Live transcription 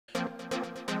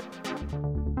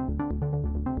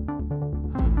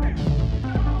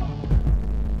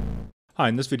Hi,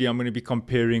 in this video I'm going to be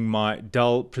comparing my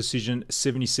Dell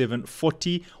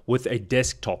Precision7740 with a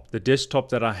desktop. The desktop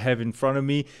that I have in front of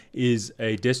me is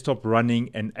a desktop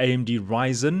running an AMD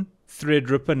Ryzen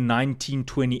Threadripper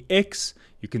 1920X.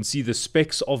 You can see the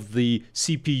specs of the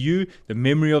CPU. The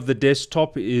memory of the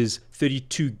desktop is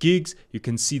 32 gigs. You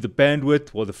can see the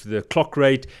bandwidth or the clock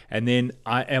rate. And then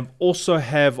I also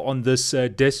have on this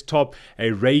desktop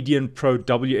a Radeon Pro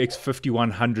WX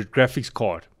 5100 graphics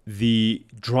card. The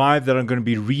drive that I'm going to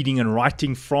be reading and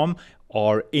writing from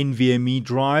are NVMe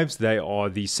drives. They are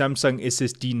the Samsung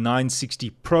SSD 960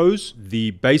 Pros.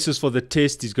 The basis for the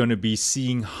test is going to be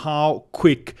seeing how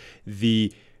quick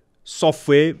the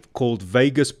software called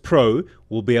Vegas Pro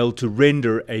will be able to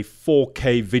render a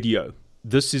 4K video.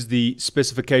 This is the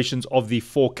specifications of the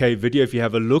 4K video. If you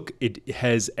have a look, it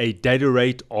has a data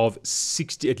rate of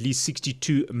at least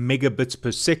 62 megabits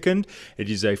per second.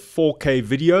 It is a 4K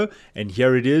video, and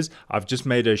here it is. I've just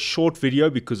made a short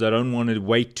video because I don't want to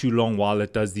wait too long while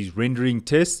it does these rendering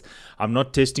tests. I'm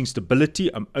not testing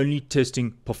stability, I'm only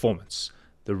testing performance,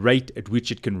 the rate at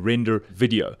which it can render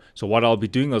video. So what I'll be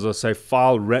doing is I'll say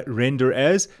file render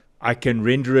as. I can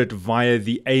render it via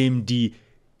the AMD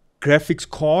graphics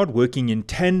card working in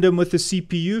tandem with the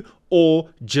CPU or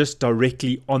just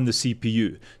directly on the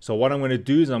CPU. So what I'm going to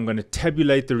do is I'm going to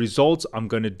tabulate the results. I'm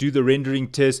going to do the rendering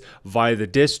test via the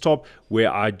desktop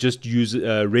where I just use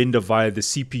render via the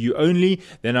CPU only.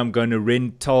 Then I'm going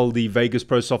to tell the Vegas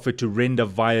Pro software to render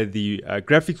via the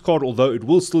graphics card, although it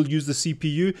will still use the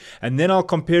CPU. And then I'll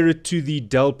compare it to the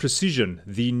Dell Precision,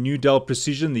 the new Dell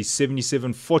Precision, the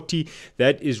 7740,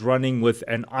 that is running with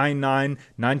an i9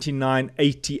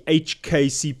 9980 HK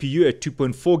CPU at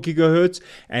 2.4 gigahertz,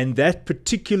 and that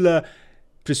particular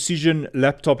Precision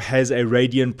laptop has a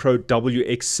Radeon Pro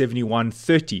WX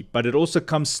 7130, but it also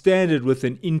comes standard with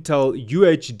an Intel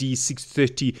UHD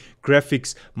 630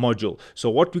 graphics module.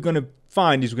 So what we're going to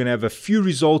find is we're going to have a few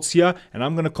results here, and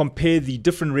I'm going to compare the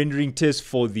different rendering tests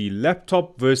for the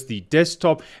laptop versus the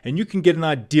desktop, and you can get an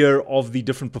idea of the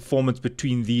different performance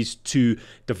between these two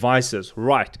devices.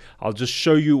 Right, I'll just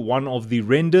show you one of the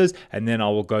renders and then I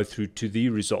will go through to the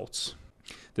results.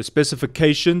 The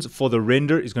specifications for the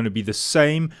render is going to be the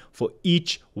same for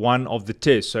each one of the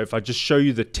tests. So if I just show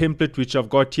you the template which I've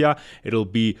got here, it'll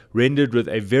be rendered with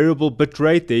a variable bit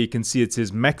rate. There you can see it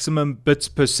says maximum bits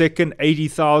per second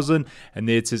 80,000, and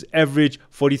there it says average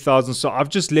 40,000. So I've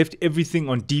just left everything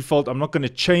on default. I'm not going to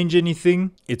change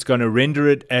anything. It's going to render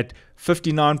it at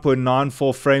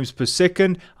 59.94 frames per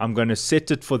second. I'm going to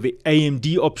set it for the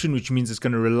AMD option, which means it's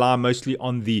going to rely mostly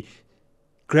on the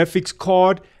graphics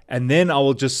card, and then I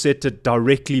will just set it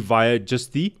directly via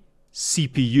just the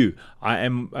CPU. I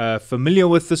am familiar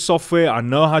with the software. I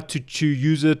know how to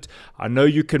use it. I know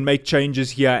you can make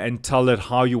changes here and tell it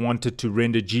how you want it to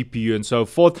render GPU and so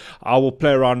forth. I will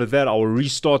play around with that. I will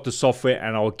restart the software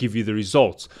and I will give you the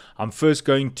results. I'm first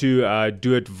going to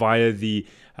do it via the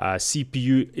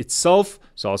CPU itself.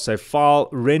 So I'll say file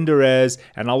render as,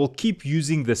 and I will keep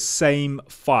using the same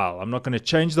file. I'm not going to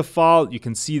change the file. You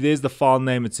can see there's the file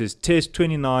name. It says test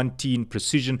 2019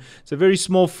 precision. It's a very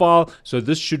small file, so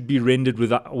this should be rendered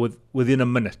within a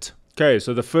minute. Okay,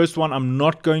 so the first one, I'm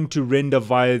not going to render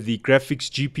via the graphics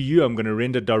GPU. I'm going to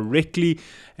render directly,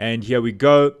 and here we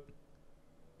go.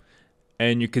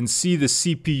 And you can see the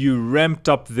CPU ramped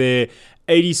up there,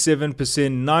 87%,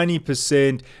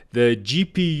 90%. The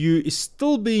GPU is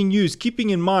still being used, keeping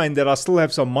in mind that I still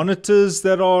have some monitors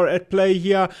that are at play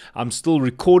here. I'm still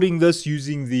recording this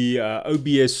using the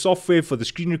OBS software for the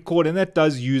screen record, and that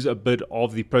does use a bit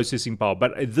of the processing power,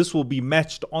 but this will be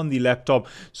matched on the laptop,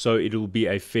 so it will be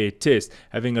a fair test.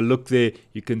 Having a look there,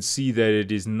 you can see that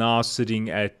it is now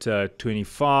sitting at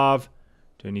 25,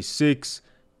 26.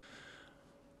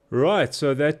 Right,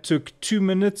 so that took 2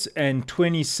 minutes and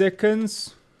 20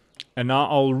 seconds. And now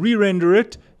I'll re-render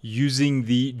it using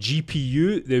the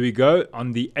GPU. There we go,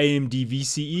 on the AMD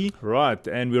VCE. Right,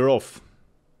 and we're off.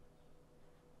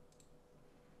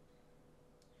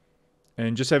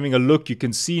 And just having a look, you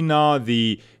can see now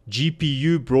the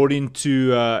GPU brought into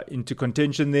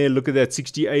contention there. Look at that,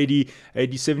 60, 80,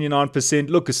 79%.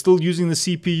 Look, it's still using the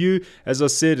CPU. As I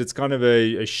said, it's kind of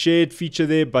a shared feature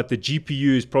there, but the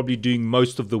GPU is probably doing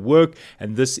most of the work.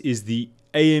 And this is the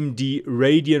AMD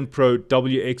Radeon Pro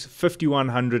WX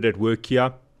 5100 at work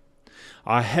here.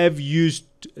 I have used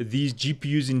these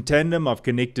GPUs in tandem. I've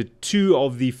connected 2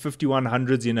 of the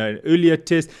 5100s in an earlier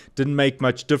test. Didn't make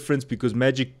much difference because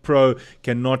Magic Pro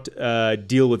cannot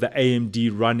deal with the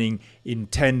AMD running in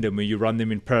tandem when you run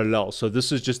them in parallel. So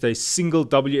this is just a single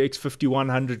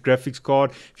WX5100 graphics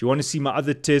card. If you want to see my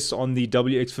other tests on the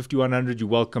WX5100, you're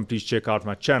welcome. Please check out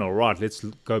my channel. Right, let's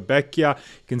go back here.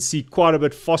 You can see quite a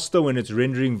bit faster when it's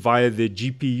rendering via the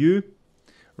GPU.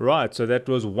 Right, so that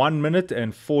was 1 minute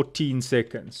and 14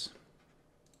 seconds.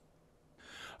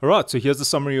 Alright, so here's the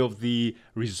summary of the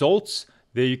results.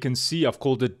 There you can see I've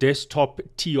called it Desktop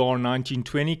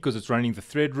TR1920 because it's running the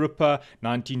Threadripper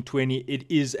 1920. It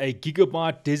is a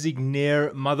Gigabyte Designaire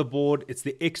motherboard. It's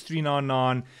the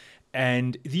X399.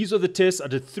 And these are the tests. I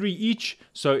did 3 each.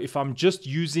 So if I'm just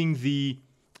using the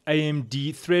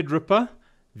AMD Threadripper,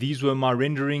 these were my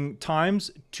rendering times,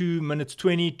 2 minutes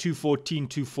 20, 214,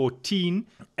 214.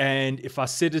 And if I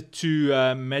set it to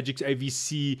Magic's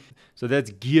AVC, so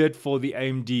that's geared for the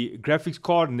AMD graphics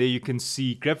card. And there you can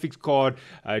see graphics card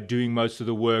doing most of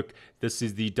the work. This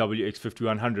is the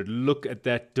WX5100. Look at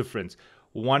that difference.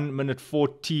 1 minute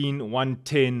 14,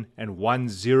 110, and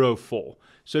 104.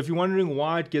 So if you're wondering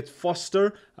why it gets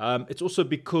faster, it's also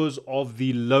because of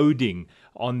the loading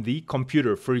on the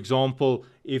computer. For example,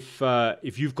 if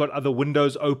you've got other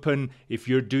windows open, if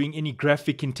you're doing any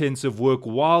graphic intensive work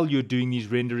while you're doing these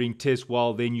rendering tests,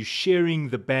 while then you're sharing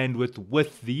the bandwidth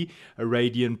with the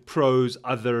Radeon Pro's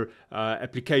other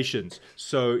applications.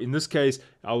 So in this case,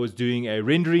 I was doing a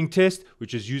rendering test,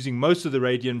 which is using most of the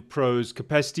Radeon Pro's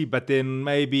capacity, but then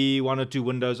maybe 1 or 2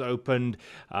 windows opened,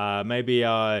 maybe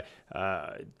I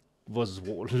was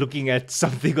looking at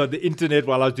something on the internet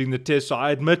while I was doing the test. So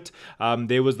I admit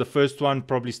there was the first one,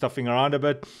 probably stuffing around a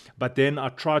bit, but then I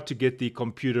tried to get the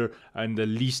computer and the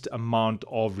least amount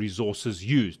of resources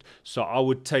used. So I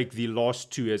would take the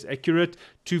last 2 as accurate,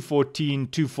 214,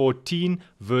 214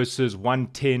 versus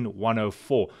 110,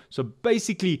 104. So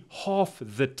basically half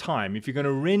the time. If you're going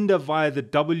to render via the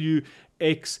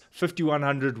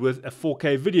WX5100 with a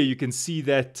 4K video, you can see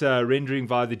that rendering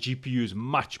via the GPU is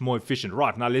much more efficient.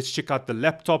 Right, now let's check out the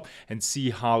laptop and see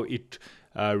how it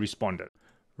responded.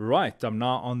 Right, I'm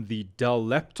now on the Dell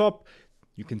laptop.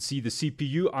 You can see the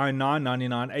CPU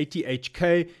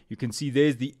i9-9980HK. You can see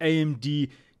there's the AMD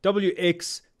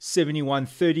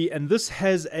WX7130, and this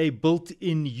has a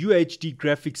built-in UHD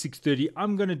graphics 630.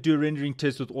 I'm going to do a rendering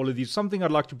test with all of these. Something I'd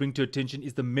like to bring to attention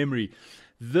is the memory.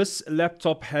 This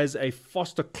laptop has a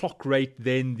faster clock rate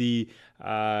than the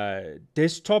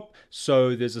desktop,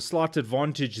 so there's a slight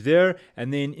advantage there.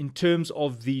 And then in terms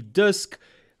of the disk,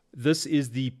 this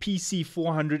is the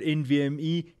PC400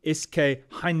 NVMe SK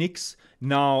Hynix.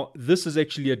 Now, this is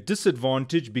actually a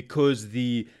disadvantage because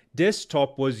the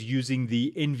desktop was using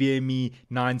the NVMe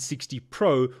 960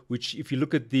 Pro, which if you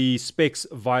look at the specs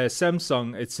via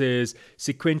Samsung, it says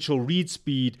sequential read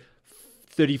speed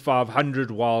 3500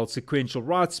 while sequential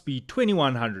write speed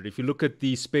 2100. If you look at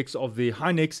the specs of the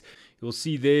Hynix, you'll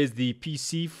see there's the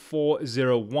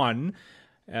PC401.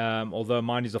 Although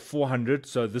mine is a 400,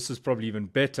 so this is probably even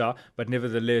better, but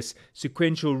nevertheless,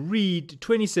 sequential read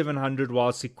 2700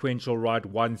 while sequential write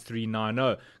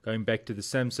 1390. Going back to the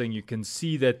Samsung, you can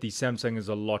see that the Samsung is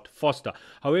a lot faster.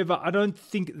 However, I don't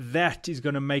think that is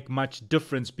going to make much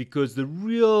difference because the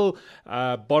real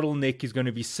bottleneck is going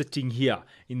to be sitting here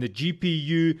in the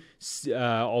GPU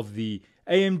of the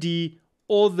AMD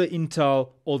or the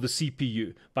Intel or the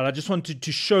CPU. But I just wanted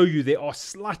to show you there are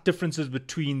slight differences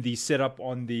between the setup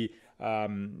on the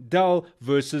Dell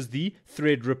versus the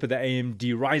Threadripper, the AMD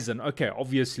Ryzen. Okay,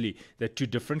 obviously they're 2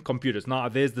 different computers. Now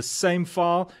there's the same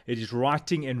file. It is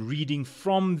writing and reading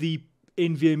from the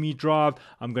NVMe drive.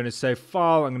 I'm going to say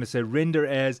file, I'm going to say render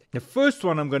as. The first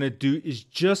one I'm going to do is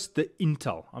just the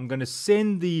Intel. I'm going to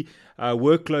send the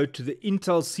workload to the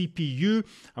Intel CPU.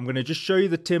 I'm going to just show you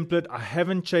the template. I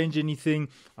haven't changed anything.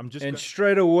 And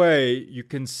straight away you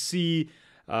can see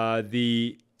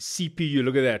the CPU.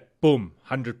 Look at that, boom,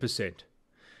 100%.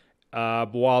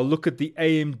 While look at the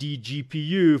AMD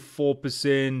GPU,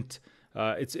 4%.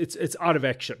 It's out of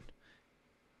action.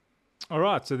 All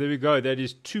right, so there we go. That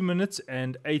is 2 minutes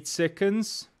and 8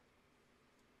 seconds.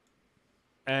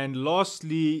 And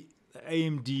lastly,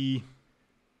 AMD,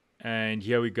 and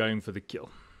here we're going for the kill.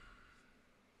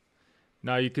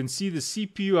 Now you can see the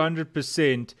CPU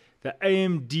 100%, the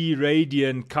AMD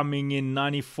Radeon coming in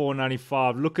 94,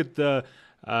 95. Look at the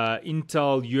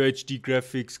Intel UHD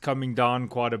graphics coming down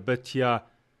quite a bit here.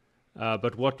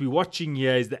 But what we're watching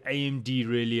here is the AMD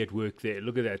really at work there.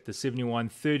 Look at that, the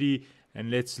 7130. And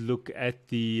let's look at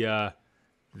the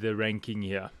ranking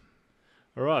here.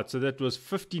 All right, so that was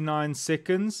 59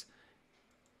 seconds.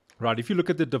 Right, if you look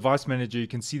at the device manager, you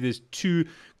can see there's two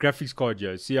graphics card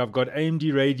here. See, I've got AMD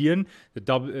Radeon, the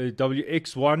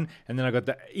WX1, and then I got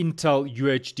the Intel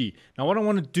UHD. Now, what I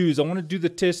want to do is I want to do the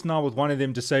test now with one of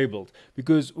them disabled,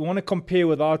 because we want to compare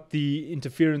without the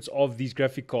interference of these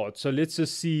graphic cards. So let's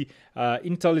just see,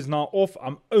 Intel is now off.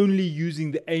 I'm only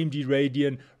using the AMD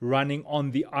Radeon running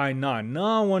on the i9.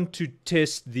 Now I want to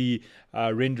test the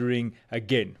rendering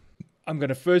again. I'm going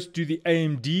to first do the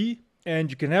AMD.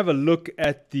 And you can have a look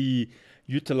at the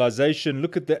utilization.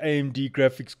 Look at the AMD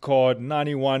graphics card,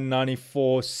 91,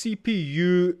 94.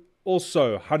 CPU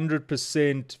also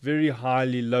 100%, very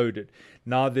highly loaded.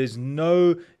 Now there's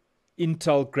no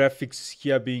Intel graphics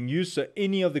here being used. So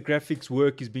any of the graphics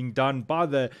work is being done by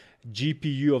the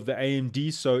GPU of the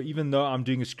AMD. So even though I'm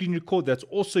doing a screen record, that's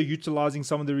also utilizing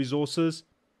some of the resources.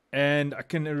 And I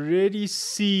can already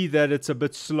see that it's a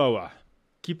bit slower.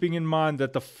 Keeping in mind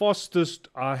that the fastest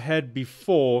I had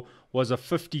before was a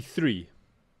 53.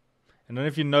 And then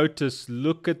if you notice,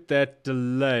 look at that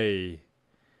delay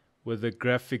with the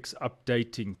graphics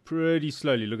updating pretty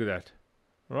slowly. Look at that.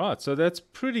 All right, so that's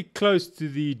pretty close to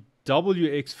the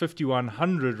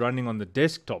WX5100 running on the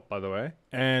desktop, by the way.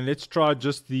 And let's try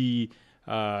just the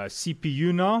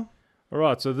CPU now. All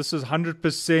right, so this is 100%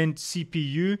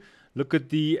 CPU. Look at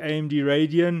the AMD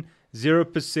Radeon,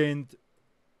 0%.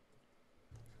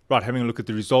 Right, having a look at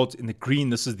the results. In the green,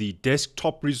 this is the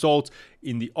desktop results.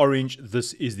 In the orange,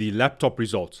 this is the laptop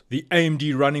results. The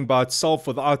AMD running by itself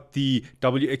without the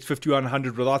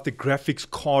WX5100, without the graphics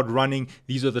card running,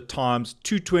 these are the times: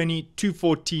 220,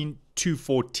 214,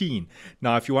 214.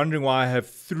 Now, if you're wondering why I have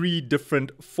three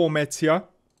different formats here,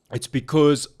 it's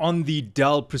because on the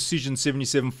Dell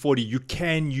Precision7740, you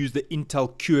can use the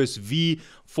Intel QSV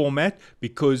format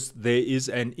because there is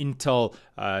an Intel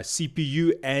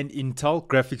CPU and Intel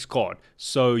graphics card.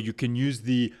 So you can use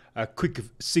the quick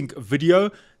sync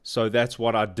video. So that's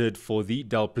what I did for the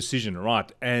Dell Precision,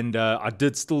 right? And I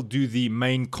did still do the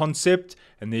main concept,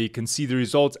 and there you can see the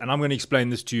results. And I'm going to explain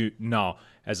this to you now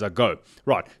as I go.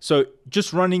 Right, so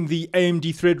just running the AMD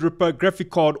Threadripper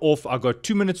graphic card off, I got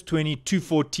 2 minutes 20,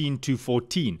 214,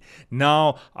 214.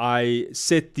 Now I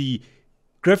set the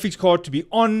graphics card to be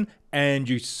on, and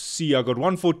you see I got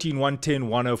 114, 110,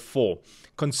 104.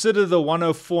 Consider the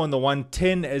 104 and the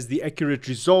 110 as the accurate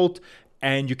result,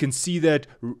 and you can see that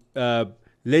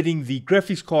letting the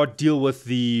graphics card deal with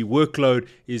the workload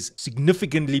is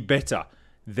significantly better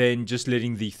than just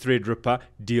letting the Threadripper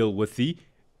deal with the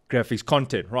graphics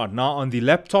content. Right, now on the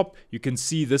laptop, you can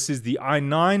see this is the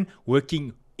i9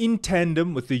 working in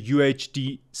tandem with the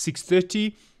UHD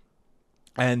 630,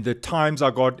 and the times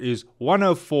I got is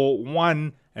 104,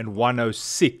 1, and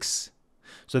 106.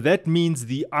 So that means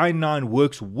the i9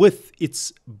 works with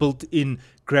its built-in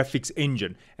graphics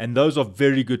engine, and those are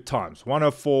very good times: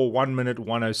 104, 1 minute,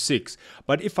 106.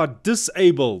 But if I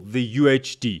disable the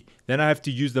UHD, then I have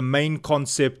to use the main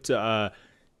concept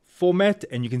format,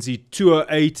 and you can see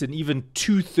 208 and even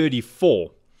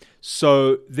 234.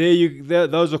 So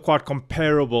those are quite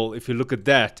comparable if you look at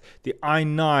that, the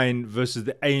i9 versus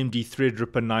the AMD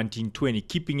Threadripper 1920,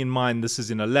 keeping in mind this is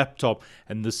in a laptop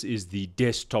and this is the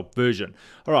desktop version.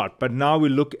 All right, but now we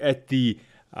look at the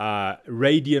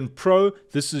Radeon Pro.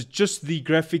 This is just the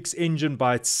graphics engine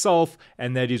by itself,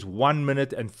 and that is 1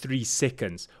 minute and 3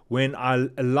 seconds. When I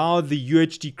allow the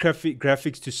UHD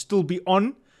graphics to still be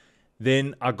on,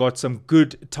 then I got some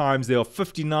good times there of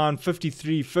 59,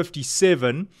 53,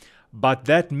 57, but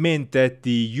that meant that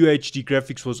the UHD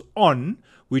graphics was on,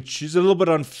 which is a little bit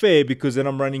unfair because then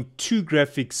I'm running two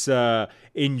graphics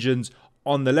engines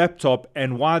on the laptop.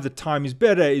 And why the time is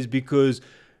better is because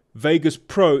Vegas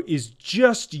Pro is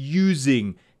just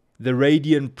using the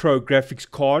Radeon Pro graphics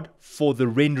card for the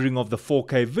rendering of the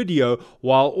 4K video,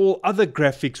 while all other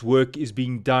graphics work is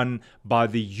being done by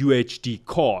the UHD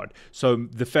card. So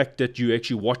the fact that you're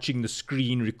actually watching the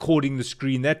screen, recording the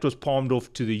screen, that was palmed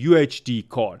off to the UHD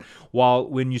card. While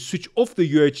when you switch off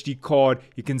the UHD card,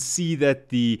 you can see that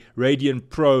the Radeon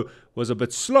Pro was a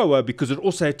bit slower because it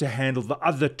also had to handle the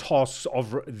other tasks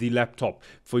of the laptop.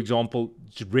 For example,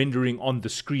 rendering on the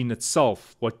screen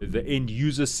itself, what the end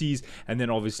user sees, and then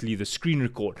obviously the screen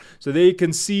record. So there you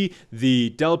can see the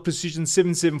Dell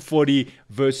Precision7740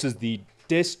 versus the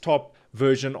desktop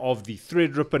version of the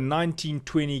Threadripper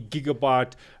 1920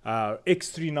 Gigabyte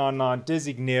X399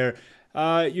 Designaire.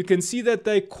 You can see that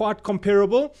they're quite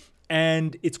comparable.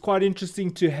 And it's quite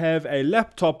interesting to have a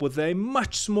laptop with a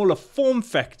much smaller form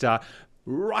factor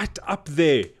right up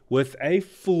there with a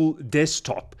full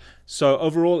desktop. So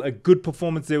overall, a good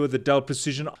performance there with the Dell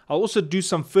Precision. I'll also do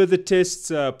some further tests,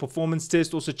 performance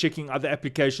tests, also checking other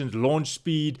applications, launch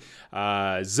speed,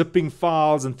 zipping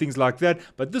files and things like that.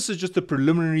 But this is just a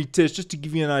preliminary test, just to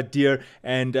give you an idea.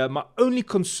 And my only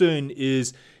concern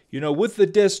is, with the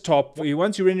desktop,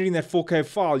 once you're rendering that 4K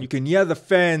file, you can hear the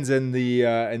fans and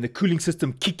the cooling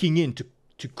system kicking in to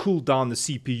cool down the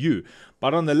CPU.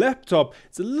 But on the laptop,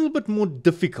 it's a little bit more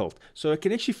difficult. So I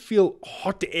can actually feel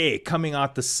hot air coming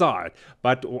out the side.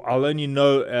 But I'll only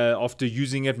know after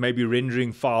using it, maybe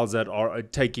rendering files that are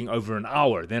taking over an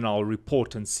hour. Then I'll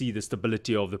report and see the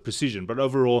stability of the Precision. But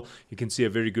overall, you can see a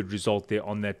very good result there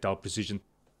on that Dell Precision.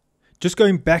 Just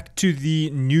going back to the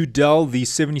new Dell, the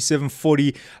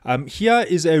 7740, here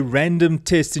is a random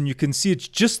test, and you can see it's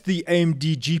just the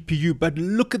AMD GPU, but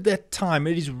look at that time,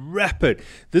 it is rapid.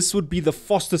 This would be the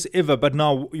fastest ever, but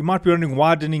now you might be wondering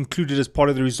why I didn't include it as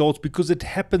part of the results, because it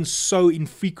happens so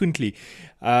infrequently.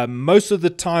 Most of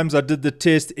the times I did the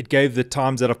test, it gave the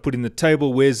times that I've put in the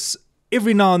table, whereas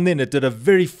every now and then it did a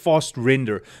very fast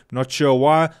render. Not sure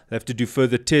why, I have to do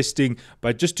further testing,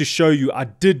 but just to show you, I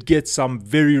did get some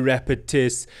very rapid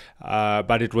tests,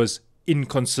 but it was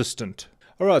inconsistent.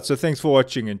 Alright, so thanks for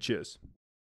watching and cheers.